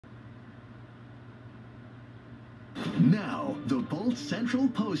Now, the Bolt Central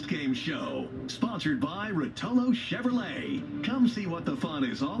postgame show, sponsored by Rotolo Chevrolet. Come see what the fun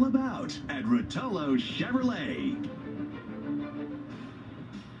is all about at Rotolo Chevrolet.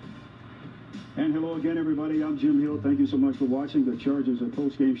 And hello again, everybody. I'm Jim Hill. Thank you so much for watching the Chargers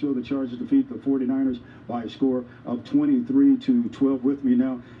postgame show. The Chargers defeat the 49ers by a score of 23-12. With me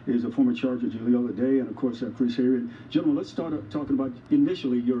now is a former Charger, Jaleel Aday, and of course Chris Harriet. Gentlemen, let's start talking about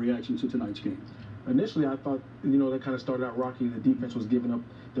initially your reaction to tonight's game. Initially, I thought, that kind of started out rocky. The defense was giving up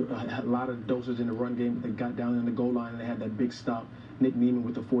a lot of doses in the run game, but they got down in the goal line and they had that big stop. Nick Neiman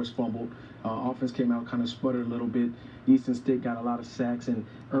with the forced fumble. Offense came out, kind of sputtered a little bit. Easton Stick got a lot of sacks, and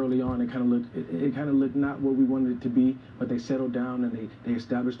early on it kind of looked not what we wanted it to be, but they settled down and they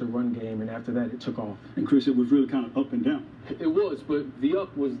established the run game, and after that it took off. And Chris, it was really kind of up and down. It was, but the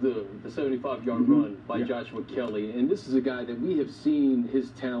up was the 75-yard run by Joshua Kelly, and this is a guy that we have seen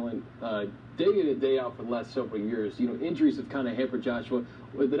his talent day in and day out for the last several years. Injuries have kind of hampered Joshua.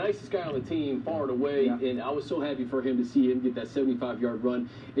 The nicest guy on the team, far and away, and I was so happy for him to see him get that 75-yard run.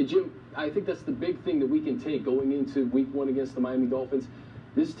 And Jim, I think that's the big thing that we can take going into Week 1 against the Miami Dolphins.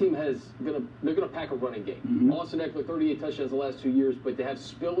 This team they're gonna pack a running game. Austin Eckler, 38 touchdowns the last 2 years, but to have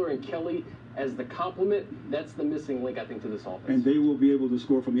Spiller and Kelly as the complement, that's the missing link, I think, to this offense. And they will be able to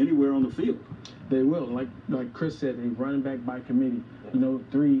score from anywhere on the field. They will. Like Chris said, a running back by committee.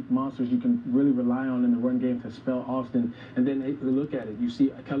 Three monsters you can really rely on in the run game to spell Austin. And then look at it. You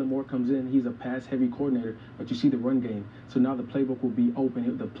see Kellen Moore comes in. He's a pass-heavy coordinator, but you see the run game. So now the playbook will be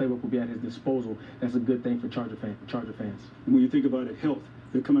open. The playbook will be at his disposal. That's a good thing for Charger fans. And when you think about it, health,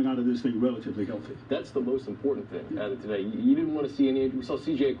 they're coming out of this thing relatively healthy. That's the most important thing out of today. You didn't want to see any. We saw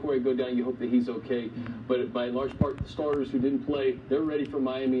C.J. Okoye go down. You hope that he's okay. But by large part, the starters who didn't play, they're ready for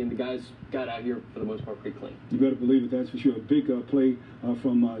Miami, and the guys got out here for the most part pretty clean. You got to believe it. That's for sure. A big play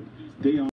from Deion.